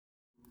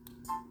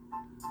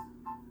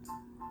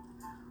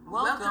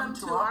Welcome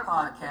to our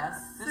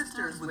podcast,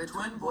 Sisters with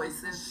Twin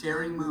Voices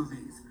Sharing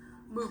Movies.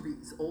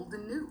 Movies, old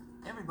and new.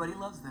 Everybody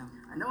loves them.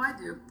 I know I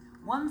do.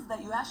 Ones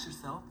that you ask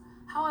yourself,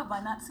 how have I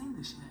not seen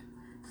this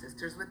yet?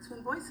 Sisters with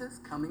Twin Voices,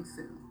 coming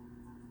soon.